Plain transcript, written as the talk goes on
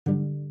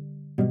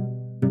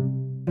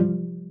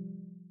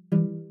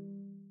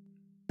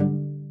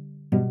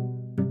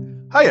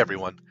Hi,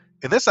 everyone.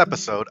 In this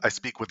episode, I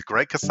speak with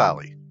Greg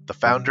Casale, the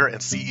founder and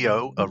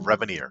CEO of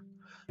Reveneer,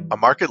 a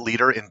market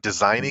leader in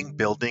designing,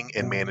 building,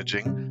 and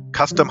managing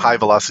custom high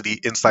velocity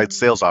inside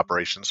sales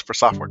operations for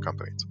software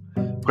companies.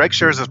 Greg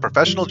shares his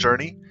professional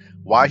journey,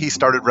 why he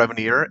started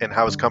Reveneer and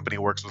how his company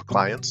works with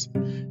clients,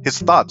 his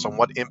thoughts on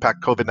what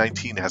impact COVID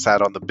 19 has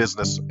had on the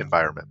business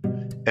environment,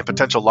 and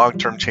potential long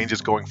term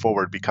changes going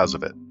forward because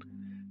of it.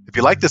 If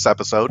you like this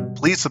episode,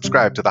 please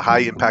subscribe to the High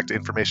Impact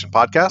Information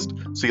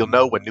Podcast so you'll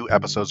know when new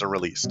episodes are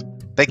released.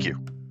 Thank you.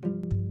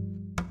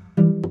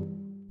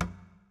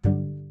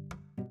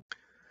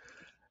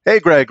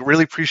 Hey, Greg,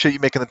 really appreciate you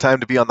making the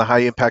time to be on the High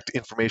Impact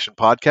Information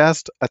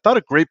Podcast. I thought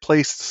a great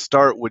place to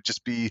start would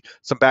just be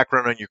some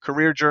background on your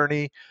career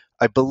journey.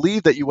 I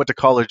believe that you went to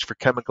college for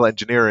chemical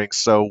engineering.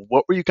 So,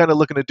 what were you kind of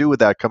looking to do with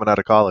that coming out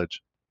of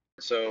college?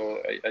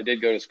 So I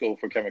did go to school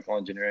for chemical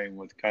engineering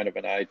with kind of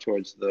an eye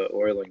towards the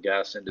oil and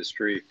gas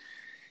industry.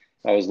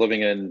 I was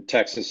living in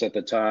Texas at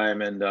the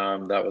time, and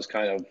that was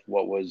kind of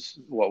what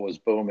was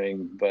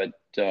booming. But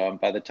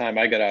by the time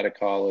I got out of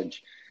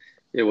college,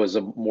 it was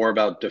more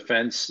about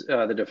defense,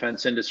 the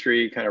defense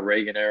industry, kind of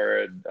Reagan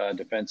era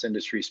defense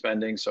industry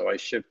spending. So I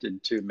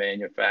shifted to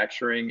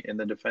manufacturing in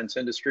the defense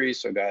industry.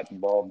 So got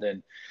involved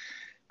in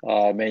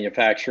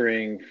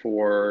manufacturing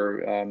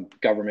for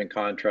government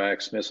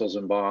contracts, missiles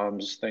and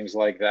bombs, things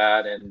like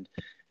that,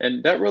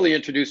 and that really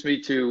introduced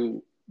me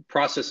to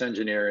process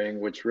engineering,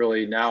 which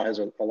really now has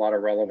a lot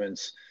of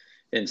relevance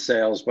in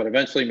sales. But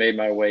eventually made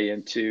my way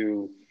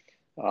into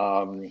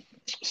um,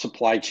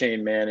 supply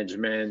chain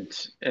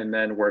management, and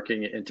then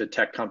working into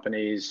tech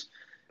companies.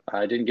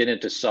 I didn't get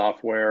into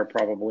software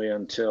probably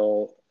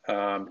until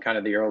kind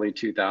of the early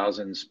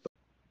 2000s.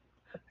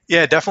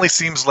 Yeah, it definitely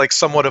seems like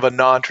somewhat of a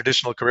non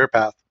traditional career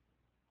path.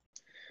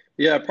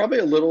 Yeah, probably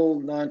a little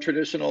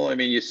non-traditional. I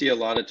mean, you see a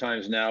lot of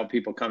times now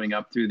people coming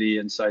up through the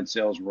inside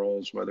sales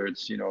roles, whether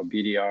it's,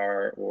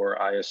 BDR or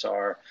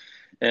ISR.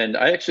 And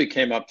I actually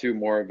came up through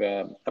more of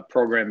a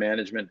program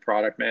management,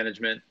 product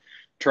management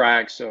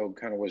track. So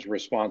kind of was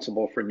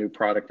responsible for new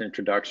product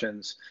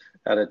introductions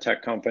at a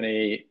tech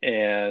company.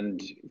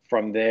 And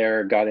from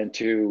there got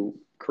into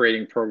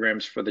creating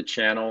programs for the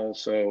channel.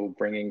 So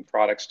bringing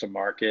products to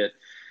market,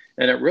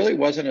 and it really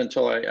wasn't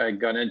until I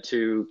got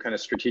into kind of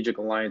strategic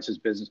alliances,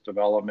 business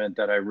development,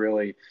 that I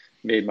really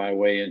made my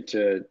way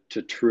into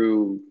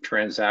true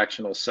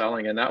transactional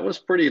selling. And that was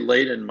pretty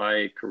late in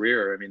my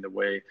career. I mean, the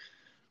way,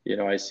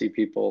 I see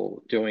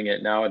people doing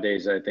it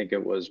nowadays, I think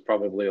it was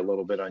probably a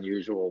little bit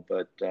unusual,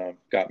 but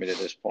got me to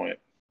this point.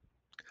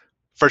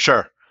 For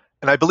sure.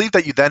 And I believe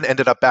that you then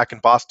ended up back in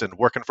Boston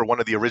working for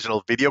one of the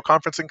original video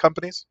conferencing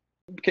companies.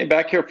 Came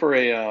back here for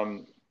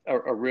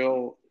a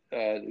real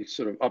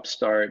sort of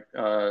upstart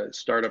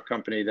startup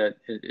company that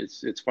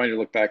it's funny to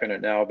look back on it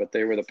now, but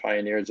they were the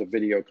pioneers of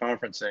video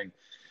conferencing,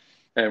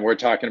 and we're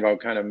talking about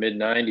kind of mid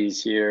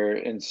 90s here.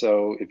 And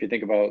so if you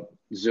think about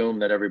Zoom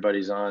that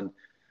everybody's on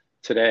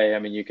today, I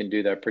mean, you can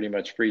do that pretty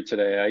much free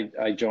today.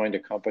 I joined a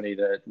company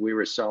that we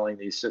were selling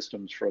these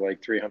systems for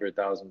like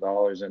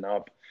 $300,000 and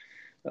up,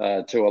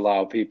 to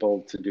allow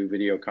people to do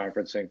video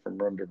conferencing from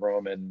room to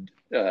room. And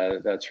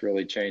that's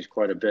really changed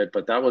quite a bit.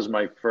 But that was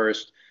my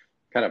first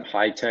kind of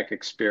high tech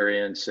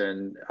experience.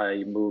 And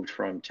I moved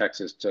from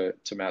Texas to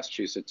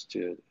Massachusetts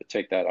to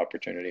take that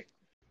opportunity.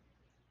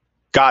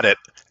 Got it.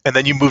 And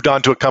then you moved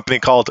on to a company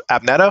called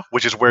Abnetta,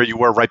 which is where you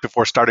were right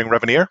before starting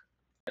Reveneer.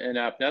 And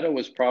Appnetta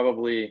was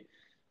probably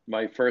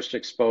my first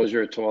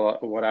exposure to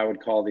what I would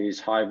call these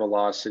high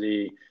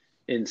velocity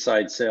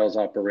inside sales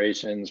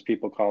operations.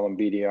 People call them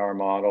BDR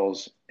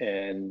models.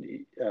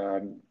 And,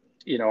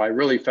 I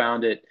really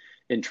found it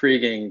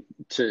intriguing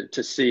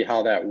to see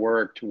how that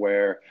worked,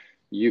 where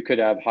you could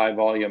have high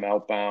volume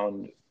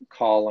outbound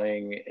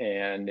calling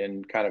and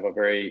in kind of a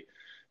very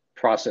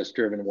process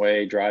driven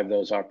way drive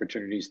those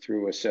opportunities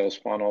through a sales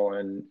funnel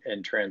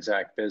and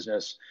transact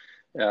business.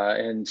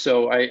 And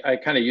so I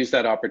kind of used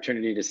that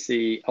opportunity to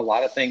see a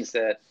lot of things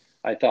that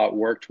I thought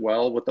worked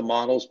well with the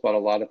models, but a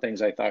lot of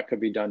things I thought could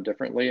be done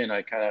differently. And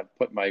I kind of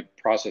put my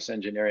process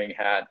engineering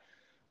hat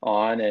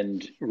on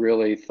and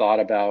really thought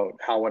about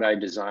how would I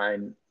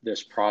design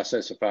this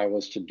process if I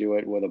was to do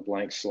it with a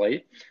blank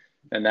slate.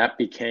 And that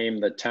became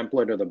the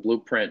template or the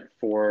blueprint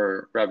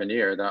for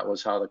Reveneer. That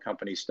was how the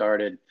company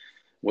started,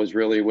 was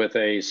really with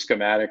a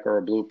schematic or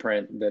a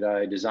blueprint that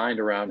I designed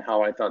around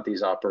how I thought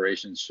these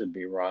operations should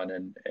be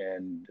run.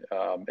 And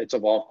it's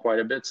evolved quite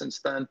a bit since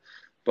then,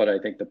 but I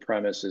think the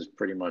premise is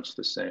pretty much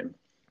the same.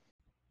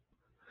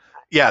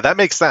 Yeah, that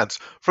makes sense.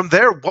 From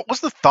there, what was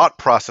the thought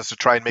process to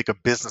try and make a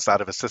business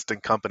out of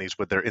assisting companies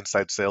with their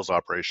inside sales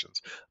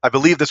operations? I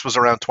believe this was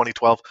around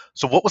 2012.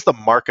 So, what was the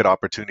market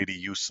opportunity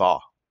you saw?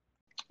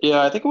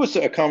 Yeah, I think it was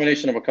a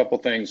combination of a couple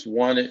things.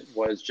 One, it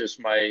was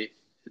just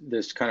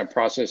this kind of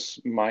process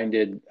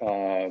minded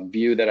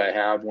view that I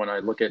have when I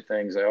look at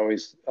things. I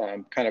always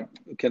kind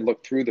of can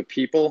look through the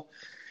people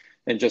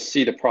and just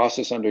see the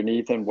process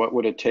underneath and what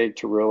would it take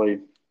to really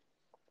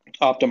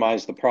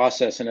optimize the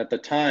process. And at the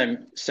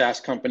time, SaaS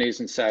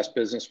companies and SaaS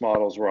business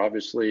models were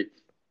obviously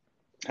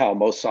how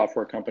most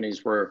software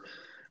companies were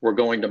were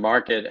going to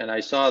market. And I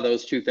saw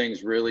those two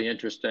things really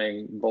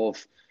interesting,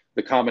 both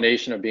the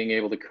combination of being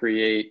able to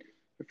create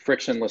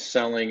frictionless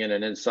selling in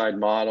an inside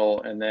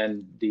model, and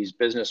then these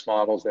business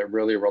models that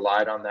really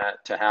relied on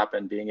that to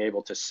happen, being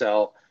able to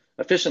sell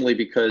efficiently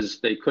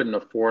because they couldn't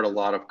afford a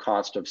lot of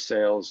cost of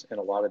sales in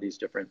a lot of these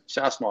different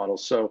SaaS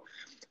models. So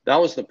that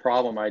was the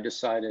problem I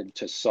decided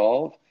to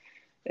solve.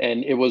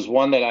 And it was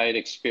one that I had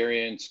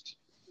experienced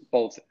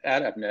both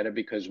at Avneta,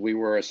 because we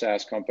were a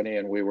SaaS company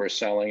and we were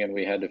selling and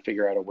we had to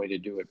figure out a way to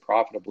do it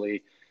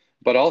profitably.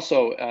 But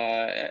also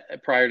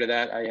prior to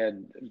that, I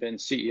had been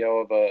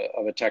CEO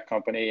of a tech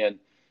company, and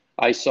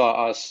I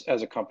saw us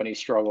as a company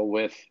struggle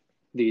with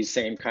these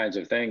same kinds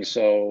of things.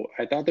 So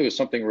I thought there was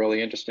something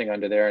really interesting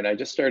under there, and I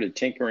just started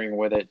tinkering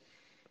with it,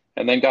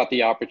 and then got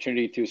the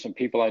opportunity through some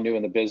people I knew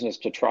in the business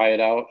to try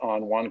it out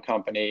on one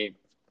company,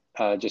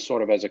 just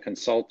sort of as a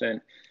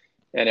consultant.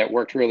 And it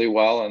worked really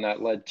well, and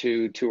that led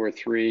to 2 or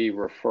 3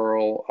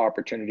 referral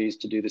opportunities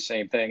to do the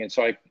same thing. And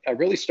so I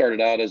really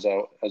started out as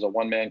a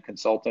one-man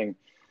consulting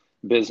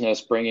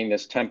business, bringing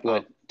this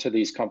template to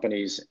these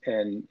companies,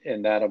 and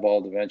that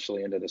evolved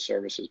eventually into the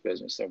services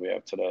business that we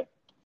have today.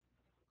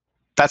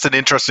 That's an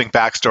interesting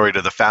backstory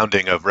to the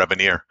founding of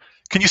Revenir.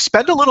 Can you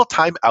spend a little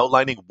time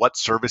outlining what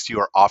service you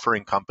are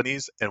offering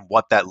companies and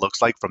what that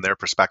looks like from their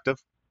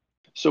perspective?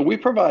 So we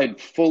provide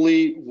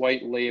fully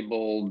white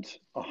labeled,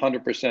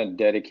 100%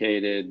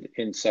 dedicated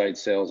inside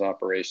sales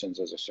operations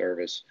as a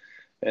service.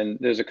 And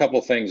there's a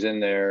couple things in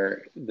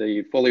there.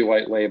 The fully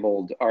white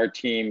labeled, our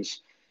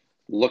teams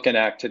look and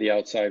act to the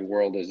outside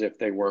world as if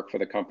they work for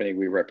the company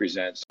we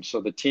represent.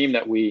 So the team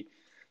that we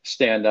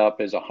stand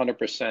up is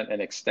 100% an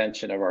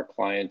extension of our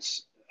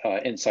clients'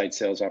 inside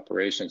sales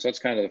operations. That's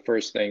kind of the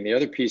first thing. The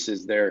other piece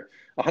is they're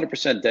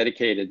 100%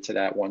 dedicated to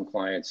that one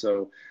client.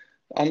 So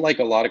unlike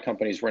a lot of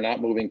companies, we're not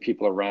moving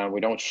people around.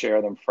 We don't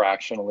share them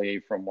fractionally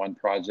from one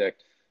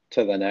project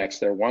to the next.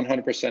 They're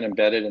 100%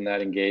 embedded in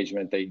that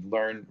engagement. They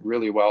learn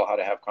really well how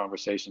to have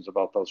conversations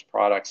about those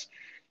products,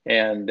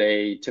 and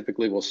they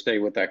typically will stay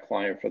with that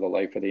client for the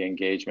life of the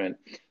engagement.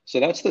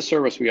 So that's the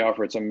service we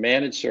offer. It's a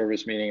managed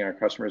service, meaning our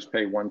customers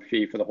pay one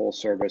fee for the whole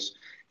service.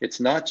 It's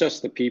not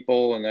just the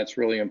people, and that's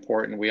really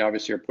important. We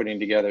obviously are putting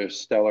together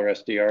stellar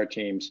SDR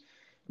teams,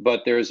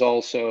 but there's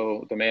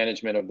also the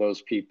management of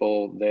those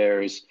people.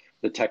 There's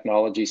the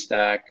technology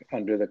stack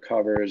under the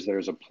covers.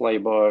 There's a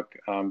playbook.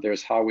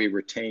 There's how we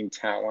retain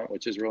talent,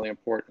 which is really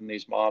important in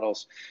these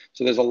models.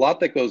 So there's a lot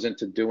that goes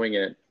into doing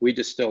it. We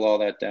distill all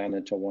that down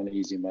into one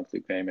easy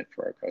monthly payment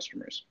for our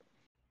customers.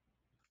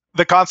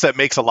 The concept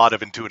makes a lot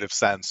of intuitive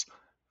sense.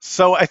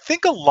 So I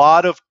think a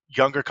lot of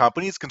younger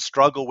companies can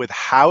struggle with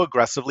how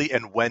aggressively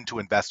and when to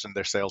invest in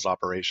their sales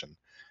operation.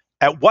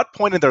 At what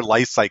point in their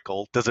life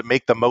cycle does it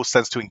make the most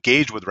sense to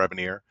engage with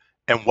Revenir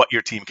and what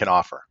your team can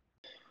offer?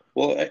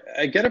 Well,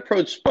 I get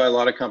approached by a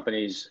lot of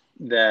companies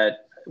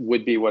that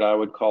would be what I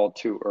would call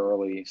too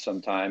early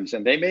sometimes,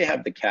 and they may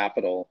have the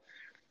capital,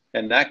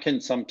 and that can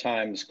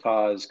sometimes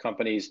cause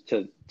companies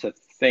to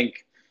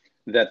think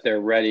that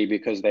they're ready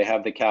because they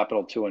have the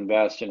capital to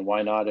invest, and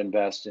why not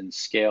invest in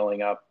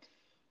scaling up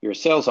your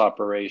sales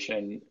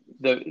operation?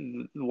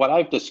 What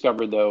I've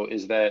discovered though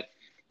is that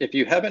if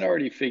you haven't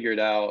already figured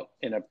out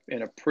in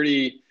a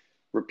pretty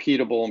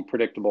repeatable and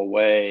predictable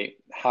way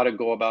how to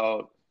go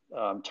about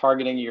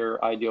targeting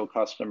your ideal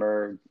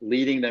customer,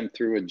 leading them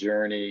through a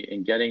journey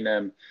and getting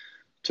them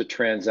to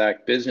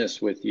transact business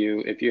with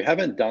you, if you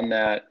haven't done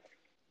that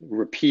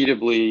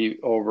repeatedly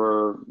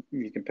over,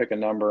 you can pick a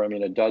number, I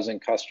mean, a dozen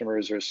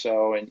customers or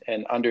so,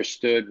 and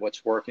understood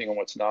what's working and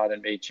what's not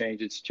and made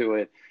changes to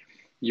it,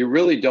 you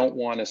really don't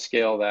want to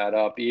scale that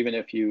up, even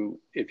if you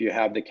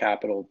have the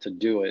capital to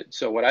do it.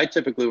 So what I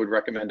typically would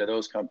recommend to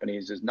those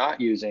companies is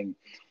not using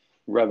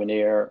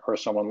Revenir or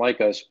someone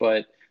like us,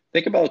 but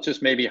think about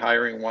just maybe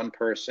hiring one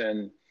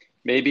person,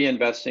 maybe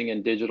investing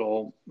in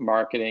digital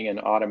marketing and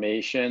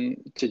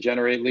automation to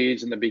generate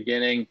leads in the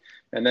beginning,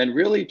 and then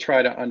really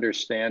try to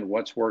understand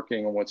what's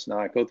working and what's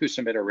not. Go through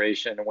some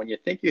iteration. And when you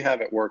think you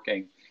have it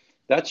working,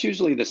 that's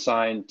usually the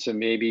sign to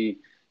maybe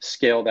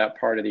scale that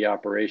part of the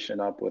operation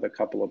up with a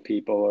couple of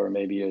people, or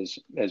maybe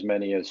as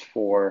many as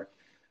 4.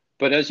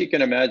 But as you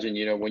can imagine,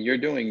 when you're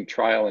doing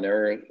trial and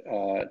error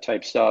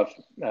type stuff,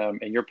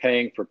 and you're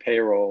paying for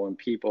payroll and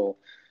people,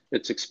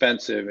 it's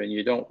expensive, and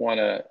you don't want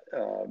to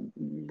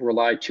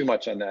rely too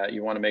much on that.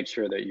 You want to make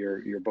sure that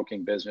you're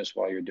booking business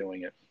while you're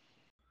doing it.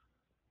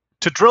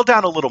 To drill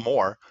down a little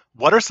more,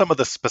 what are some of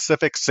the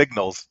specific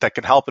signals that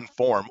can help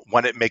inform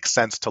when it makes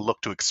sense to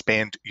look to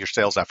expand your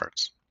sales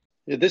efforts?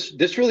 Yeah,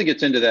 this really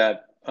gets into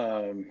that,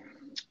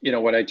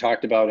 what I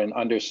talked about, and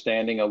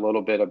understanding a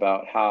little bit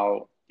about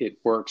how it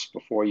works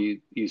before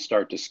you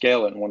start to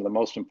scale it. And one of the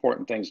most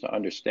important things to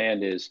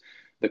understand is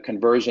the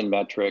conversion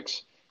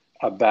metrics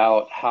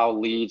about how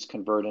leads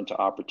convert into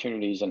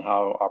opportunities and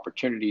how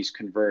opportunities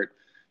convert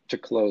to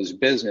close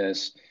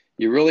business.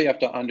 You really have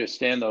to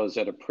understand those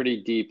at a pretty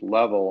deep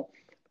level,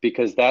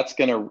 because that's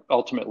going to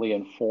ultimately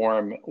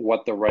inform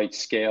what the right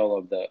scale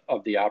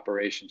of the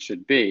operation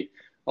should be.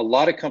 a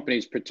lot of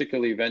companies,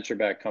 particularly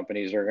venture-backed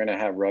companies, are going to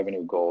have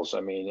revenue goals. I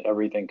mean,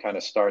 everything kind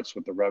of starts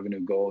with the revenue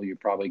goal. You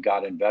probably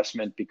got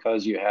investment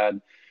because you had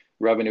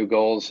revenue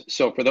goals.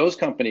 So for those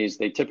companies,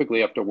 they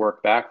typically have to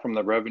work back from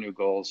the revenue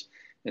goals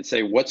and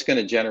say, what's going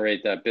to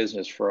generate that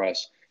business for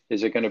us?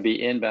 Is it going to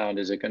be inbound?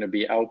 Is it going to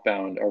be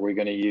outbound? Are we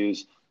going to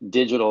use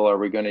digital? Are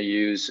we going to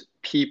use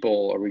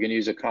people? Are we going to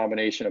use a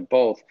combination of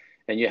both?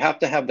 And you have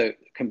to have the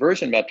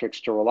conversion metrics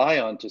to rely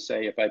on to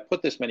say, if I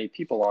put this many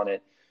people on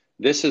it,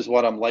 this is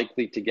what I'm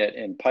likely to get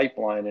in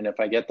pipeline. And if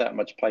I get that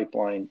much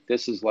pipeline,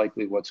 this is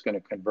likely what's going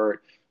to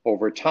convert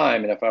over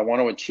time. And if I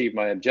want to achieve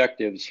my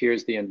objectives,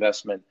 here's the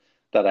investment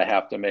that I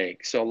have to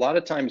make. So a lot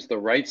of times the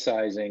right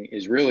sizing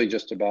is really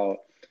just about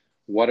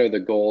what are the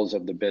goals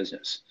of the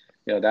business.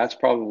 That's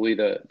probably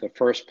the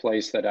first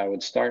place that I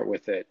would start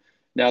with it.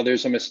 Now,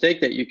 there's a mistake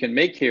that you can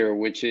make here,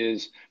 which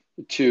is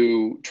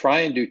to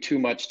try and do too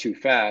much too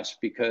fast,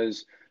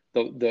 because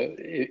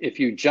if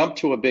you jump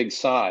to a big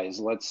size,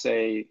 let's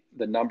say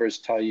the numbers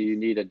tell you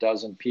need a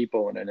dozen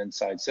people in an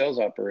inside sales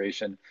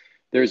operation,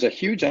 there's a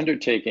huge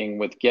undertaking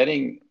with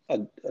getting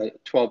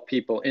 12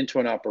 people into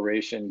an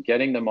operation,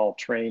 getting them all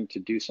trained to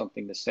do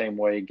something the same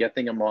way,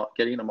 getting them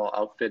all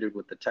outfitted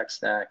with the tech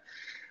stack,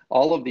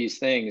 all of these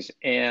things.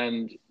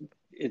 And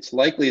it's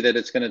likely that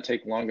it's going to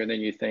take longer than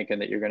you think, and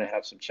that you're going to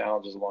have some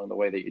challenges along the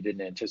way that you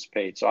didn't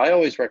anticipate. So I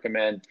always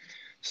recommend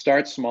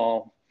start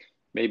small,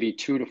 maybe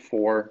 2 to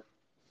 4.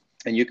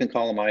 And you can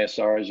call them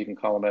ISRs, you can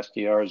call them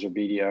SDRs or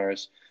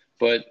BDRs,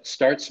 but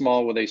start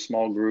small with a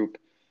small group.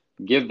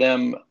 Give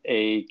them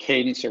a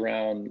cadence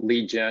around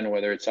lead gen,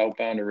 whether it's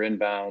outbound or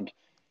inbound,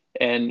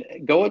 and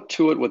go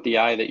to it with the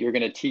eye that you're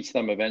going to teach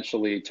them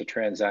eventually to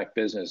transact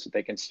business.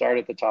 They can start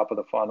at the top of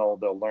the funnel,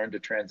 they'll learn to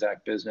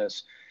transact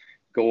business,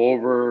 go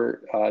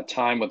over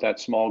time with that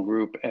small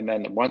group, and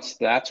then once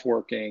that's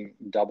working,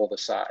 double the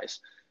size.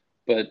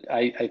 But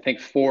I think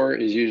 4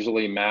 is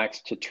usually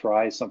max to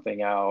try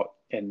something out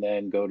and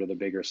then go to the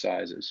bigger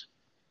sizes.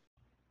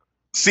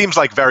 Seems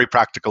like very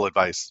practical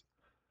advice.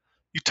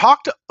 You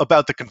talked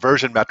about the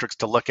conversion metrics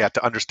to look at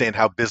to understand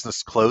how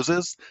business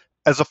closes.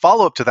 As a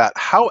follow-up to that,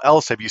 how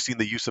else have you seen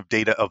the use of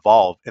data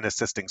evolve in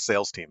assisting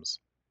sales teams?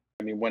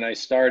 I mean, when I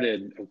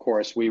started, of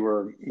course, we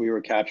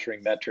were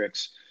capturing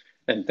metrics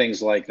and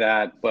things like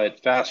that.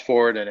 But fast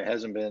forward, and it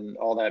hasn't been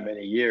all that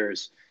many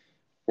years,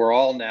 we're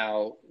all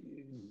now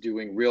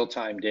doing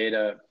real-time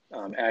data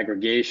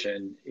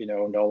aggregation.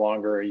 No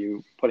longer are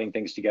you putting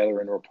things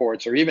together in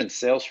reports, or even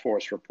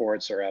Salesforce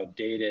reports are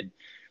outdated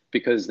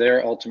because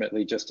they're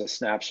ultimately just a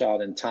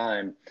snapshot in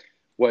time.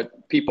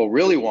 What people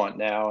really want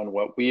now, and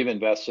what we've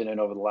invested in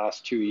over the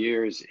last 2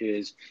 years,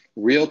 is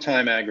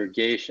real-time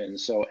aggregation.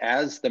 So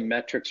as the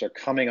metrics are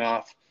coming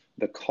off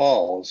the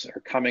calls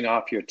or coming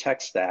off your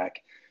tech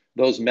stack,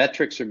 those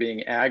metrics are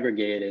being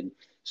aggregated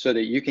so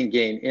that you can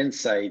gain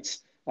insights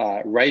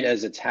right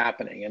as it's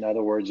happening. In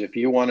other words, if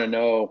you want to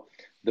know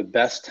the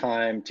best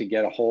time to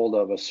get a hold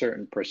of a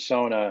certain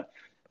persona,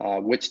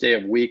 which day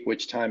of week,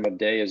 which time of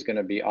day is going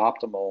to be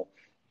optimal,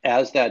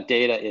 as that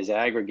data is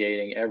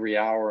aggregating every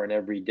hour and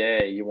every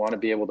day, you want to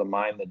be able to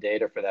mine the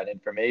data for that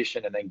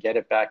information and then get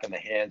it back in the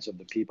hands of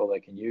the people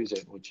that can use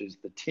it, which is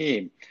the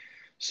team.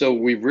 So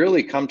we've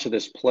really come to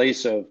this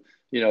place of,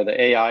 the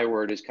AI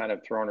word is kind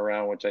of thrown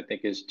around, which I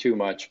think is too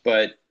much,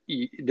 but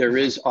there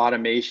is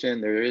automation,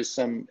 there is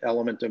some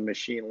element of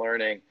machine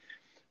learning,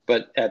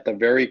 but at the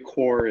very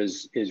core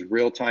is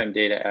real-time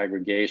data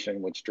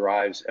aggregation, which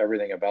drives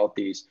everything about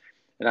these.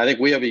 And I think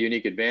we have a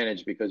unique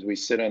advantage because we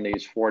sit on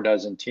these 4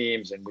 dozen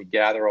teams and we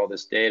gather all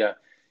this data.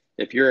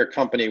 If you're a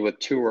company with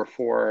 2 or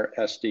 4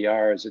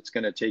 SDRs, it's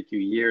going to take you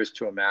years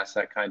to amass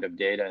that kind of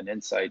data and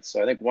insights.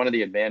 So I think one of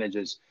the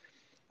advantages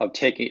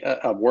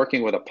of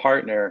working with a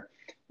partner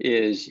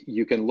is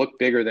you can look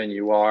bigger than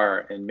you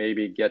are and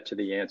maybe get to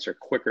the answer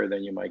quicker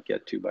than you might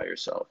get to by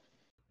yourself.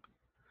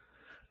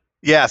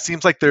 Yeah,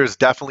 seems like there's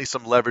definitely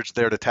some leverage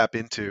there to tap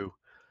into.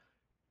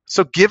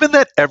 So given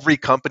that every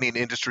company and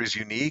industry is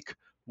unique,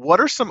 what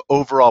are some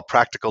overall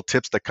practical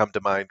tips that come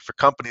to mind for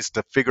companies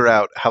to figure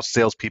out how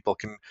salespeople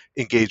can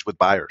engage with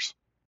buyers?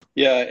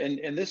 Yeah,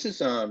 and this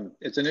is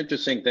it's an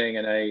interesting thing,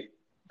 and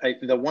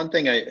the one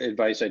thing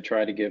advice I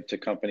try to give to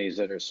companies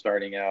that are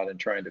starting out and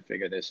trying to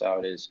figure this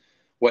out is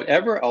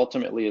whatever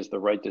ultimately is the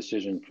right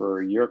decision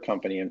for your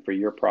company and for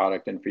your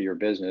product and for your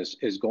business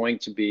is going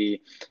to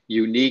be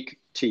unique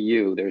to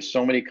you. There's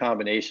so many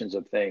combinations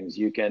of things.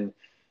 You can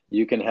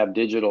have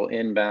digital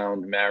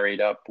inbound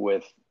married up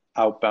with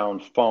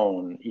outbound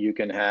phone. You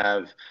can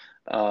have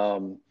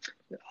a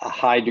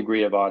high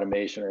degree of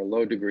automation or a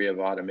low degree of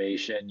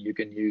automation. You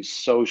can use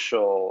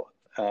social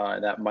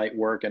that might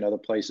work in other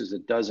places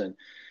it doesn't.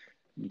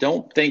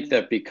 Don't think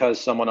that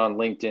because someone on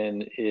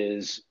LinkedIn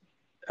is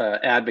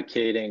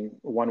advocating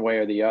one way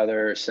or the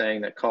other,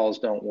 saying that calls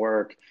don't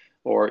work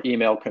or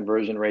email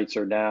conversion rates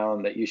are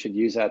down, that you should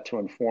use that to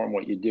inform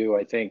what you do.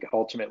 I think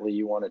ultimately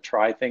you want to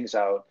try things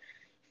out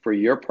for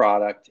your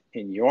product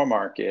in your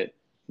market,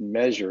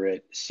 measure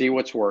it, see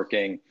what's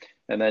working,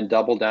 and then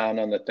double down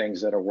on the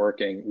things that are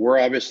working. We're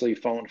obviously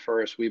phone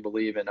first. We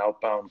believe in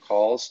outbound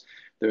calls,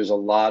 There's a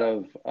lot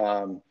of,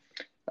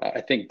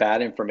 I think,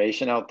 bad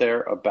information out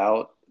there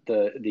about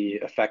the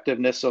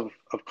effectiveness of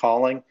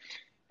calling.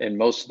 And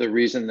most of the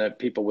reason that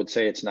people would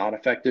say it's not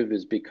effective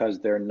is because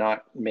they're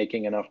not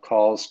making enough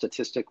calls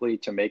statistically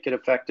to make it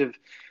effective.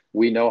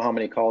 We know how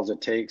many calls it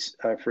takes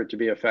for it to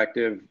be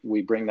effective.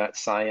 We bring that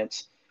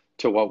science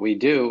to what we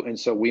do. And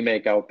so we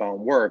make outbound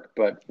work,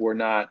 but we're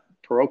not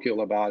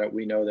parochial about it.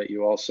 We know that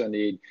you also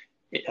need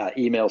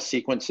email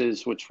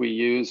sequences, which we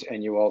use,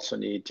 and you also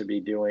need to be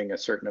doing a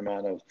certain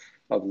amount of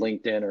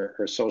LinkedIn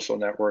or social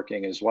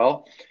networking as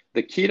well.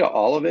 The key to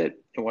all of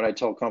it, and what I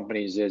tell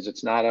companies is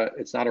it's not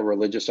a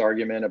religious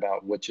argument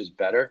about which is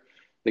better.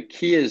 The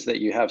key is that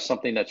you have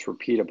something that's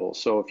repeatable.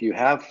 So if you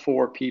have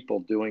 4 people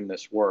doing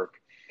this work,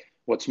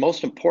 what's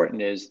most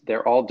important is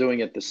they're all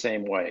doing it the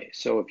same way.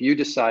 So if you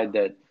decide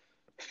that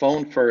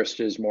phone first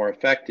is more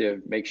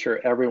effective, make sure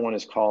everyone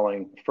is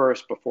calling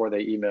first before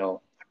they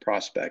email a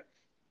prospect.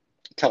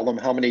 Tell them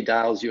how many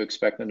dials you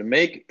expect them to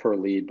make per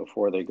lead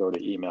before they go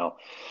to email.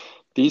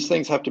 These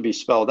things have to be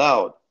spelled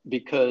out,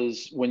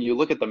 because when you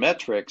look at the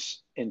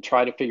metrics and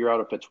try to figure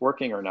out if it's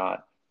working or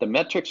not, the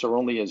metrics are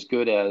only as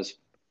good as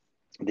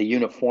the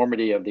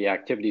uniformity of the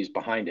activities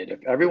behind it.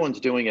 If everyone's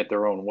doing it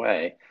their own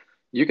way,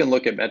 you can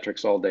look at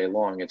metrics all day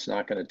long. It's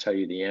not going to tell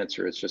you the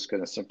answer. It's just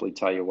going to simply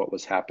tell you what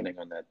was happening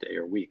on that day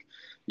or week.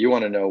 You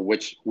want to know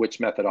which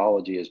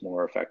methodology is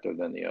more effective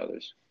than the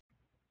others.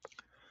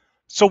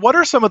 So what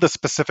are some of the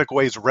specific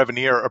ways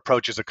Reveneer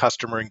approaches a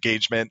customer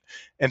engagement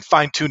and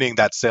fine-tuning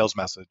that sales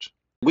message?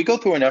 We go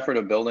through an effort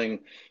of building,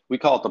 we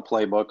call it the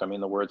playbook. I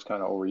mean, the word's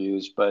kind of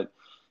overused, but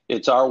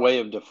it's our way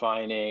of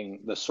defining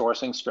the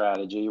sourcing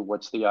strategy.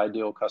 What's the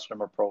ideal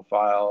customer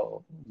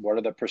profile? What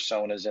are the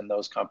personas in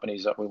those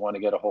companies that we want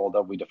to get a hold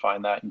of? We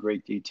define that in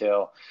great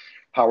detail.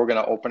 How we're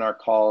going to open our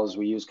calls.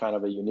 We use kind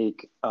of a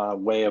unique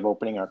way of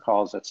opening our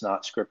calls that's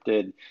not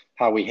scripted.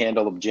 How we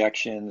handle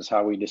objections,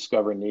 how we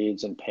discover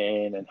needs and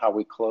pain, and how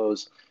we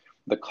close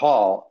the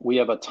call. We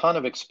have a ton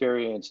of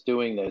experience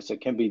doing this.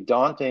 It can be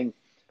daunting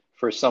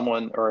for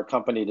someone or a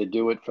company to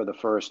do it for the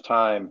first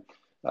time.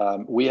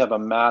 We have a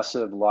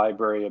massive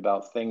library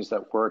about things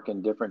that work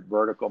in different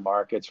vertical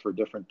markets for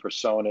different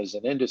personas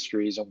and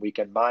industries, and we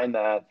can mine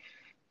that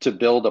to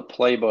build a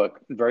playbook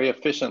very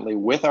efficiently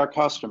with our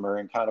customer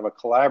in kind of a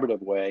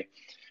collaborative way.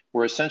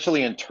 We're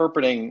essentially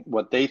interpreting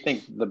what they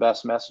think the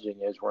best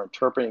messaging is. We're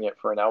interpreting it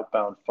for an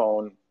outbound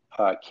phone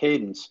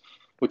cadence,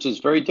 which is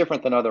very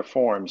different than other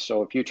forms.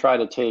 So if you try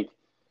to take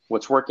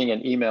what's working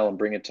in email and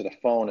bring it to the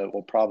phone, it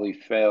will probably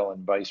fail,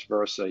 and vice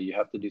versa. You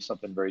have to do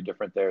something very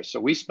different there.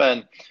 So we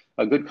spend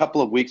a good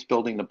couple of weeks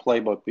building the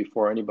playbook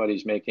before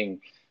anybody's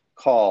making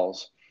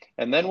calls.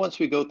 And then once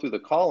we go through the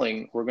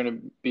calling, we're going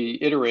to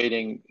be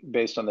iterating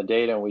based on the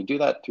data. And we do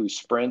that through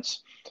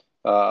sprints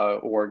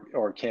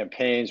or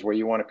campaigns where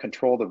you want to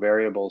control the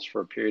variables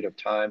for a period of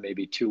time,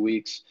 maybe 2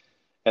 weeks,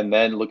 and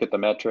then look at the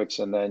metrics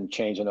and then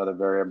change another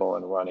variable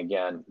and run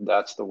again.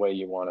 That's the way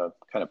you want to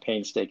kind of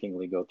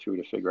painstakingly go through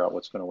to figure out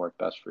what's going to work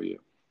best for you.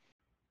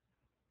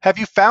 Have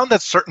you found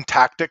that certain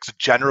tactics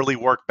generally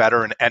work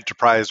better in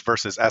enterprise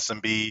versus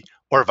SMB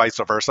or vice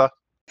versa?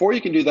 Before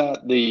you can do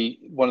that,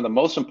 one of the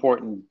most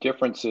important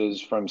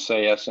differences from,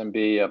 say,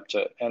 SMB up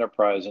to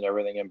enterprise and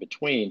everything in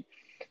between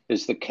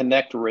is the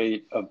connect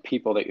rate of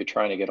people that you're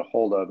trying to get a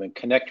hold of. And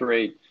connect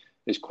rate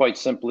is quite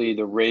simply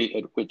the rate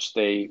at which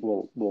they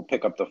will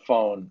pick up the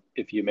phone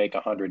if you make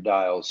 100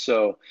 dials.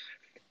 So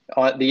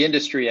the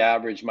industry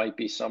average might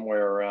be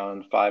somewhere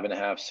around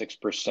 5.5%,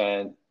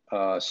 6%,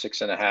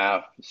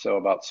 6.5%. So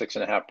about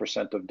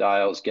 6.5% of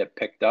dials get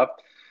picked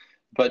up.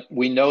 But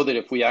we know that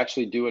if we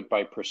actually do it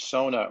by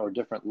persona or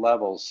different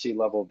levels,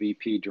 C-level,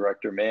 VP,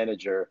 director,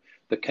 manager,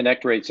 the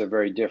connect rates are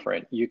very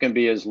different. You can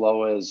be as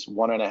low as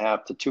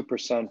 1.5% to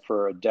 2%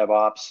 for a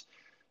DevOps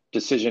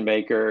decision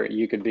maker.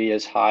 You could be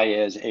as high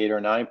as 8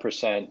 or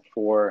 9%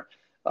 for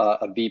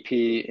a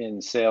VP in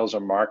sales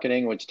or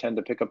marketing, which tend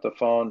to pick up the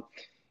phone.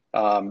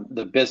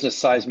 The business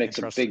size makes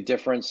a big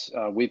difference.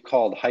 We've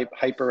called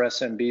hyper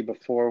SMB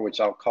before, which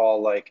I'll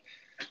call like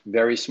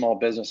very small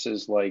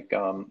businesses like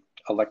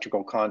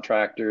electrical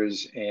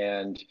contractors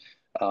and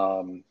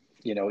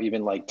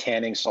even like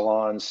tanning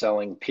salons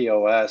selling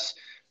POS.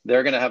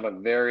 They're going to have a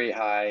very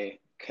high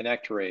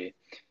connect rate.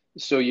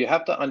 So you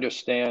have to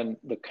understand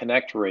the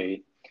connect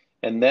rate.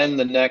 And then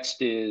the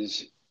next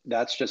is,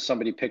 that's just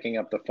somebody picking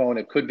up the phone.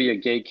 It could be a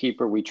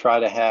gatekeeper. We try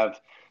to have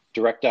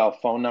direct dial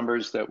phone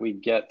numbers that we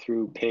get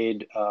through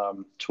paid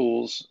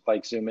tools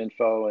like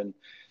ZoomInfo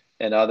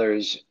and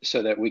others,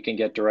 so that we can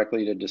get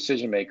directly to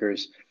decision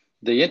makers.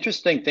 The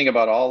interesting thing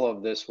about all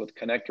of this with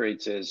connect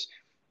rates is,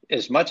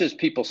 as much as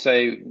people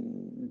say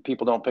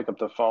people don't pick up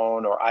the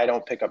phone, or I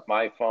don't pick up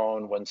my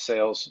phone when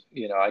sales,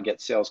 I get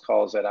sales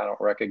calls that I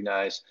don't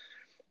recognize.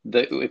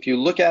 If you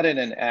look at it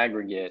in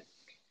aggregate,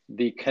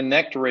 the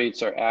connect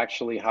rates are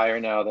actually higher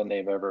now than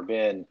they've ever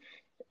been.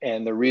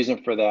 And the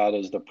reason for that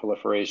is the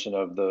proliferation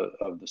of the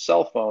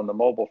cell phone, the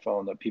mobile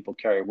phone that people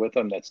carry with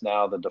them. That's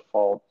now the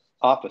default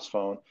office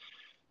phone.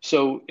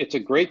 So it's a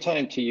great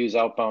time to use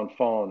outbound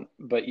phone,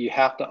 but you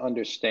have to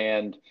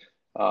understand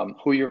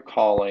who you're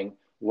calling,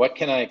 what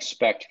can I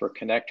expect for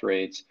connect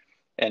rates,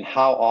 and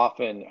how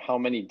often, how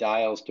many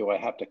dials do I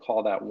have to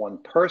call that one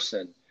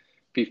person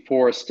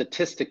before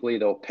statistically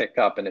they'll pick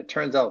up? And it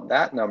turns out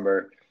that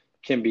number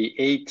can be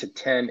 8 to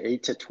 10,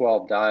 8 to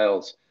 12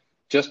 dials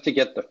just to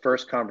get the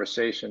first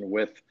conversation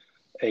with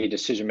a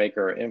decision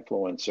maker or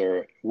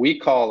influencer. We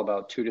call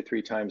about 2 to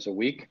 3 times a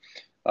week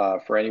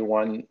for any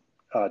one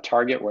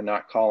target. We're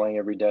not calling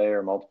every day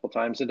or multiple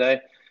times a day.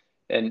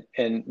 And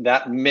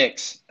that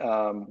mix,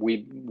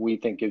 we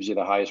think gives you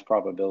the highest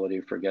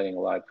probability for getting a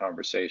live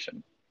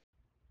conversation.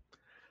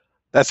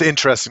 That's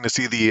interesting to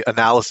see the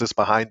analysis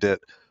behind it.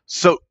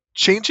 So,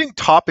 changing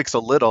topics a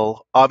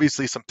little,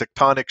 obviously some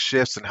tectonic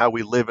shifts in how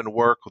we live and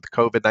work with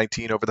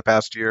COVID-19 over the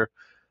past year.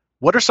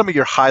 What are some of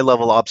your high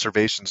level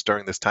observations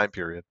during this time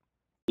period?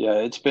 Yeah,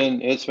 it's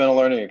been a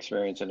learning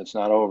experience, and it's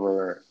not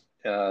over.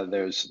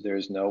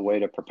 There's no way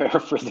to prepare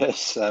for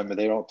this.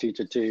 They don't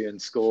teach it to you in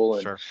school,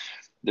 and Sure.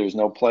 there's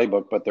no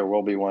playbook, but there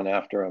will be one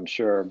after, I'm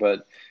sure.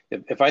 But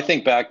if I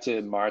think back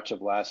to March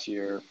of last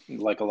year,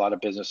 like a lot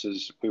of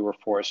businesses, we were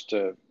forced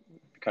to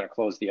kind of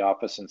close the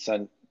office and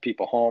send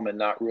people home, and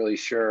not really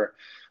sure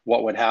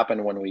what would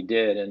happen when we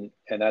did. And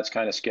that's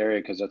kind of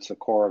scary because that's the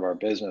core of our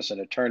business. And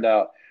it turned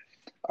out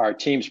our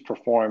teams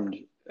performed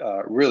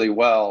really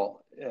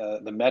well.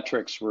 The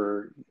metrics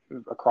were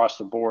across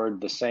the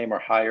board the same or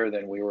higher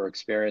than we were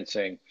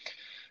experiencing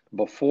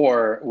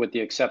before, with the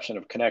exception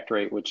of connect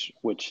rate,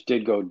 which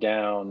did go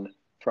down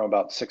from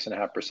about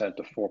 6.5%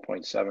 to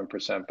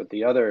 4.7%, but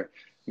the other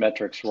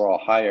metrics were all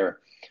higher.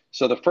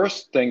 So the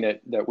first thing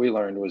that we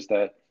learned was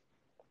that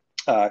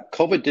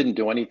COVID didn't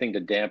do anything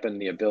to dampen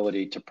the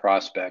ability to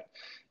prospect.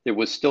 It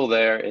was still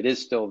there. It is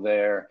still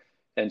there.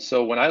 And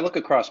so when I look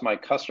across my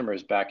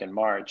customers back in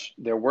March,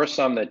 there were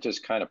some that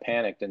just kind of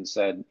panicked and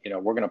said,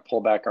 we're going to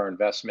pull back our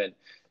investment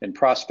in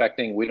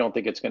prospecting. We don't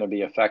think it's going to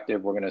be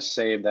effective. We're going to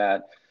save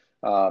that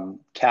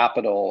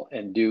capital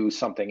and do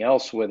something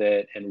else with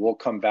it. And we'll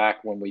come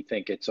back when we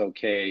think it's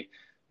okay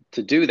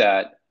to do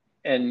that.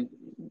 And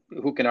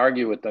who can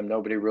argue with them?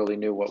 Nobody really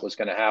knew what was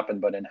going to happen.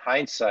 But in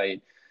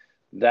hindsight,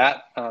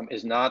 that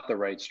is not the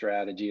right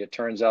strategy. It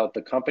turns out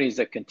the companies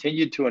that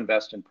continued to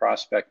invest in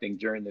prospecting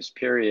during this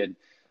period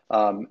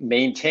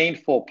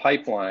maintained full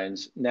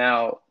pipelines.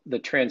 Now, the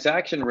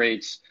transaction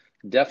rates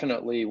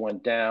definitely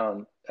went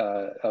down,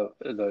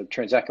 the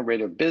transaction rate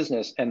of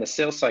business, and the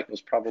sales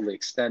cycles probably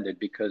extended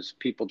because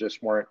people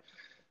just weren't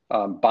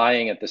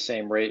buying at the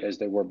same rate as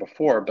they were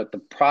before. But the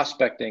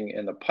prospecting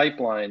and the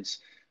pipelines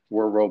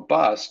were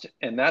robust.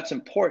 And that's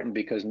important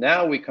because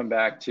now we come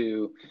back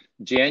to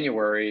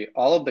January,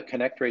 all of the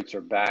connect rates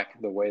are back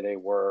the way they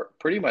were.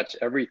 Pretty much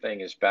everything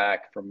is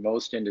back for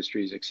most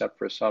industries, except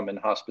for some in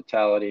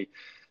hospitality,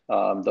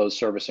 those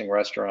servicing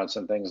restaurants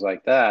and things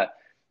like that.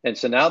 And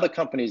so now the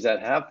companies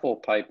that have full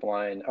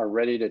pipeline are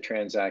ready to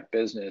transact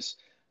business,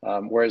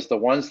 whereas the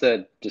ones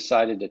that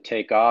decided to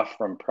take off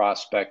from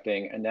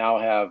prospecting and now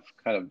have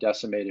kind of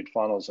decimated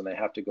funnels and they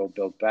have to go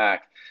build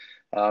back.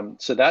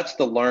 So that's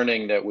the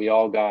learning that we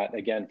all got,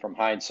 again, from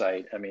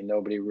hindsight. I mean,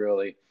 nobody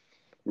really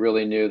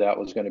knew that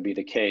was going to be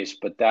the case,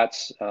 but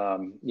that's,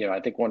 I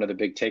think one of the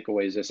big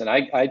takeaways is, and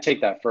I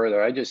take that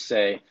further. I just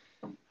say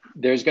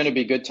there's going to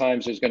be good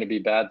times, there's going to be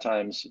bad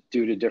times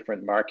due to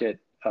different market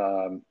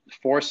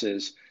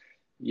forces.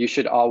 You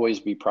should always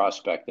be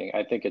prospecting.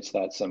 I think it's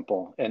that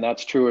simple. And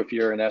that's true if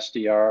you're an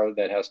SDR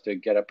that has to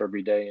get up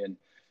every day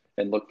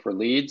and look for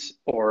leads,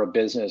 or a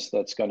business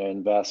that's going to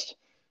invest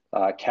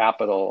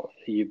capital.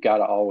 You've got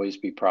to always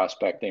be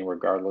prospecting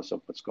regardless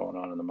of what's going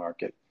on in the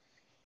market.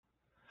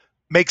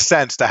 Makes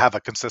sense to have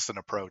a consistent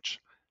approach.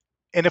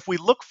 And if we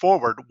look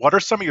forward, what are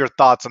some of your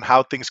thoughts on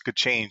how things could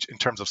change in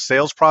terms of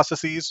sales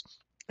processes,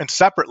 and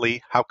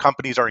separately, how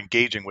companies are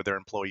engaging with their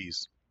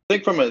employees? I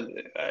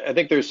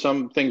think there's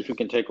some things we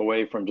can take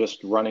away from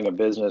just running a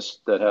business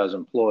that has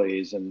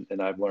employees, and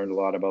I've learned a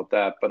lot about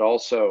that, but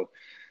also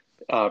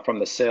from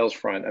the sales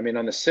front. I mean,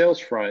 on the sales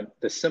front,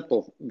 the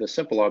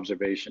simple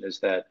observation is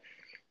that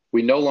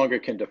we no longer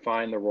can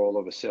define the role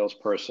of a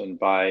salesperson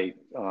by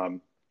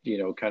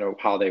kind of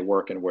how they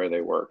work and where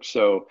they work.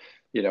 So,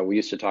 we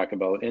used to talk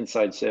about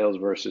inside sales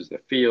versus the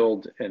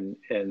field, and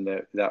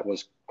that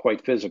was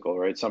quite physical,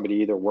 right? Somebody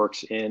either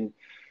works in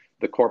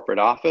the corporate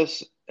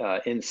office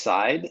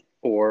inside,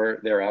 or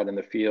they're out in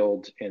the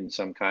field in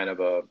some kind of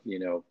a,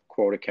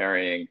 quota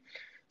carrying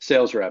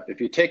sales rep.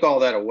 If you take all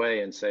that away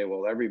and say,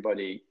 well,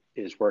 everybody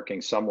is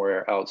working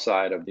somewhere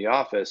outside of the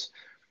office,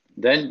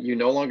 then you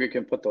no longer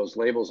can put those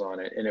labels on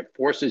it. And it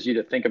forces you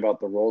to think about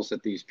the roles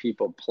that these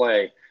people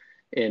play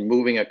in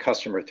moving a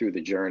customer through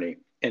the journey.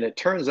 And it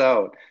turns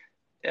out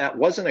that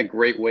wasn't a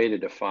great way to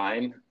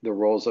define the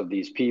roles of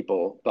these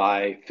people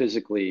by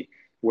physically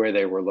where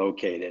they were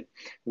located.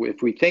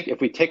 If we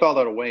take all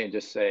that away and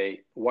just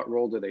say, what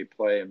role do they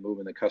play in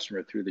moving the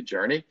customer through the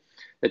journey?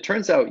 It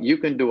turns out you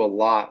can do a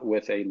lot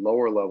with a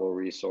lower level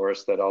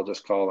resource that I'll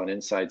just call an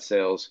inside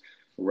sales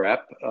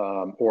rep,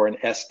 or an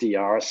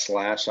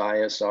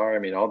SDR/ISR. I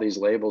mean, all these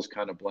labels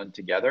kind of blend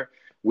together.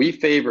 We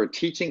favor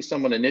teaching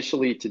someone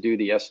initially to do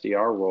the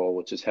SDR role,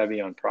 which is heavy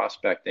on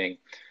prospecting,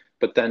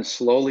 but then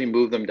slowly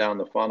move them down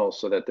the funnel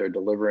so that they're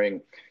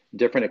delivering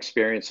different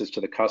experiences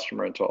to the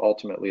customer until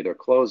ultimately they're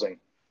closing.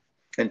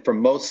 And for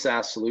most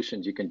SaaS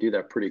solutions, you can do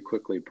that pretty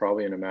quickly,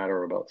 probably in a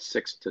matter of about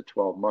 6 to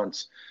 12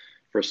 months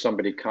for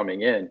somebody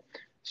coming in.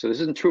 So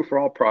this isn't true for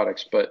all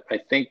products, but I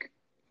think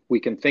we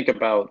can think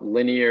about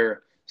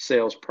linear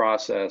sales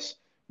process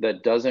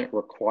that doesn't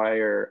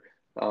require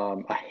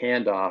a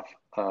handoff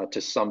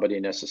to somebody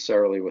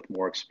necessarily with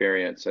more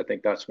experience. I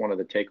think that's one of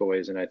the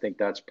takeaways, and I think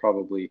that's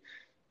probably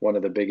one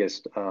of the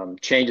biggest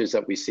changes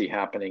that we see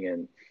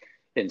happening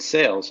in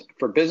sales.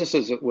 For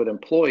businesses with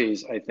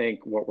employees, I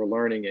think what we're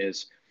learning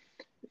is,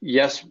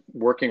 yes,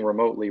 working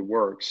remotely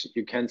works.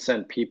 You can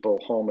send people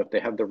home if they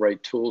have the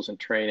right tools and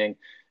training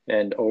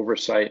and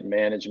oversight,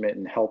 management,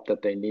 and help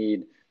that they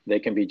need. They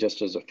can be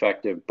just as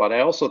effective. But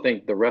I also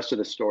think the rest of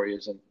the story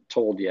isn't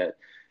told yet.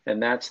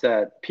 And that's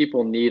that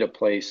people need a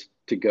place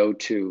to go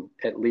to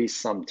at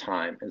least some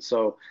time. And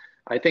so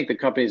I think the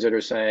companies that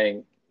are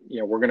saying,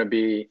 we're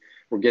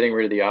getting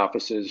rid of the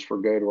offices for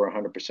good, we're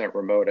 100%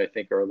 remote, I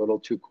think are a little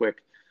too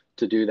quick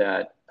to do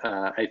that.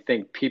 I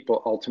think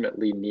people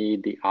ultimately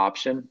need the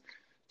option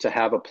to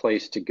have a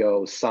place to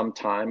go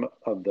sometime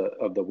of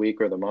the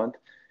week or the month.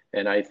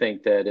 And I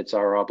think that it's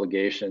our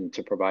obligation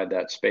to provide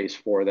that space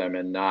for them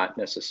and not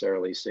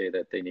necessarily say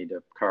that they need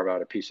to carve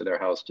out a piece of their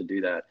house to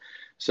do that.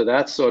 So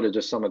that's sort of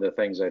just some of the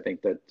things I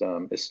think that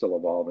is still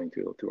evolving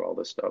through all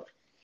this stuff.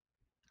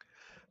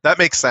 That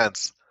makes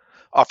sense,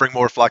 offering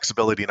more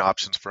flexibility and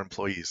options for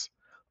employees.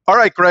 All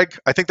right, Greg,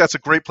 I think that's a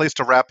great place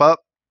to wrap up.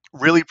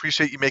 Really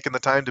appreciate you making the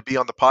time to be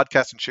on the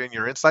podcast and sharing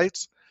your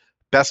insights.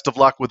 Best of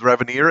luck with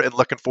Reveneer and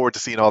looking forward to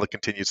seeing all the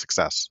continued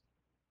success.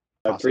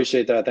 I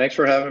appreciate that. Thanks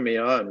for having me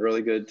on.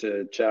 Really good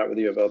to chat with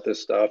you about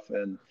this stuff,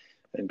 and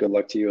good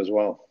luck to you as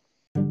well.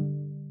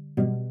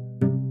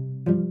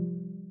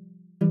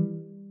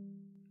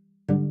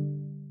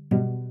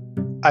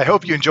 I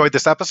hope you enjoyed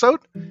this episode.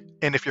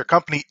 And if your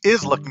company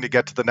is looking to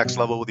get to the next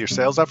level with your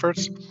sales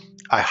efforts,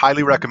 I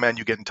highly recommend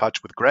you get in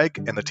touch with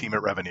Greg and the team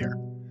at Reveneer.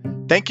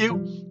 Thank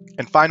you.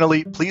 And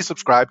finally, please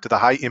subscribe to the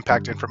High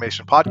Impact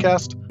Information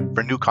Podcast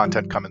for new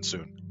content coming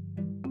soon.